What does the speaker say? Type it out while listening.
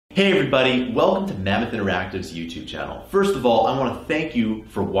Hey everybody, welcome to Mammoth Interactive's YouTube channel. First of all, I want to thank you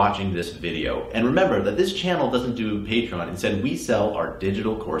for watching this video. And remember that this channel doesn't do Patreon. Instead, we sell our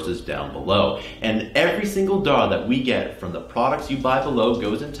digital courses down below. And every single dollar that we get from the products you buy below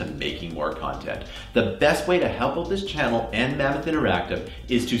goes into making more content. The best way to help out this channel and Mammoth Interactive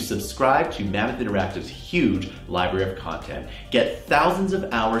is to subscribe to Mammoth Interactive's huge library of content. Get thousands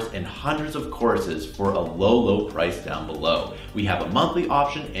of hours and hundreds of courses for a low price down below. We have a monthly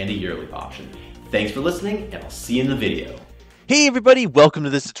option and a yearly option. Thanks for listening, and I'll see you in the video. Hey everybody, welcome to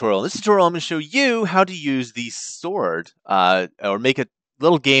this tutorial. In this tutorial, I'm going to show you how to use the sword, or make a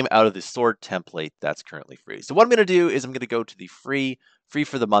little game out of the sword template that's currently free. So what I'm going to do is I'm going to go to the free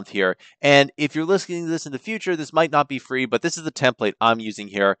for the month here. And if you're listening to this in the future, this might not be free, but this is the template I'm using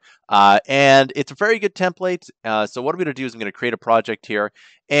here. And it's a very good template. So what I'm going to do is I'm going to create a project here,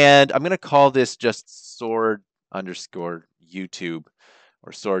 and I'm going to call this just sword underscore YouTube.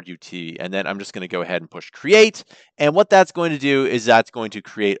 Or sword UT, and then I'm just going to go ahead and push create, and what that's going to do is that's going to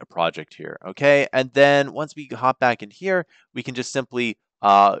create a project here, okay? And then once we hop back in here, we can just simply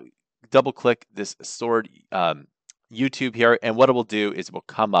double click this sword YouTube here, and what it will do is it will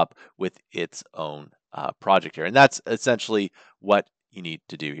come up with its own project here, and that's essentially what you need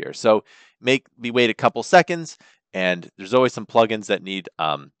to do here. So we wait a couple seconds, and there's always some plugins that need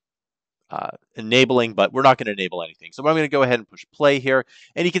enabling, but we're not going to enable anything. So I'm going to go ahead and push play here,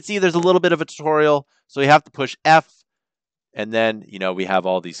 and you can see there's a little bit of a tutorial. So you have to push F, and then we have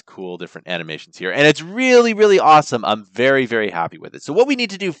all these cool different animations here, and it's really awesome. I'm very happy with it. So what we need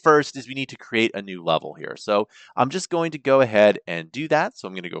to do first is we need to create a new level here. So I'm just going to go ahead and do that. So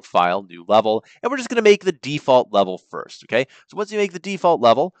I'm going to go File, New Level, and we're just going to make the default level first. Okay. So once you make the default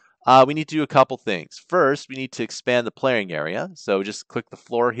level, we need to do a couple things. First, we need to expand the playing area. So just click the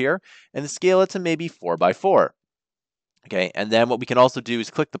floor here and scale it to maybe 4x4. Okay, and then what we can also do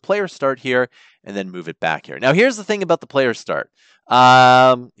is click the player start here and then move it back here. Now, here's the thing about the player start.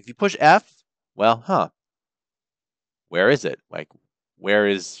 If you push F, well, where is it? Like,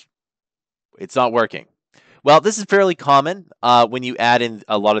 it's not working. Well, this is fairly common when you add in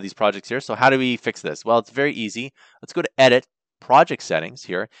a lot of these projects here. So how do we fix this? Well, it's very easy. Let's go to Edit, Project Settings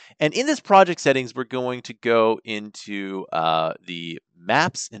here, and in this project settings we're going to go into the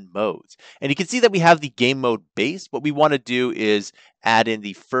maps and modes, and you can see that we have the game mode base. What we want to do is add in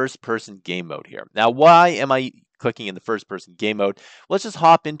the first person game mode here. Now, why am I clicking in the first person game mode? Let's just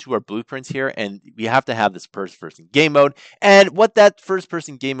hop into our blueprints here, and we have to have this first person game mode. And what that first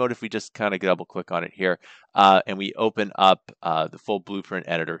person game mode, if we just kind of double click on it here and we open up the full blueprint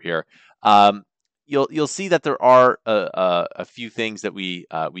editor here, you'll see that there are a few things that we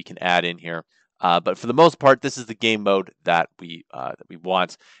can add in here, but for the most part, this is the game mode that we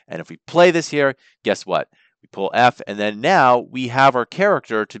want. And if we play this here, guess what? We pull F, and then now we have our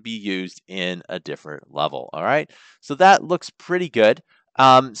character to be used in a different level. All right, so that looks pretty good.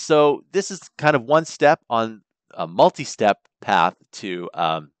 So this is kind of one step on a multi-step path to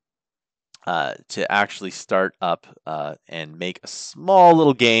actually start up and make a small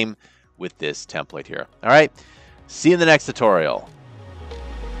little game with this template here. All right, see you in the next tutorial.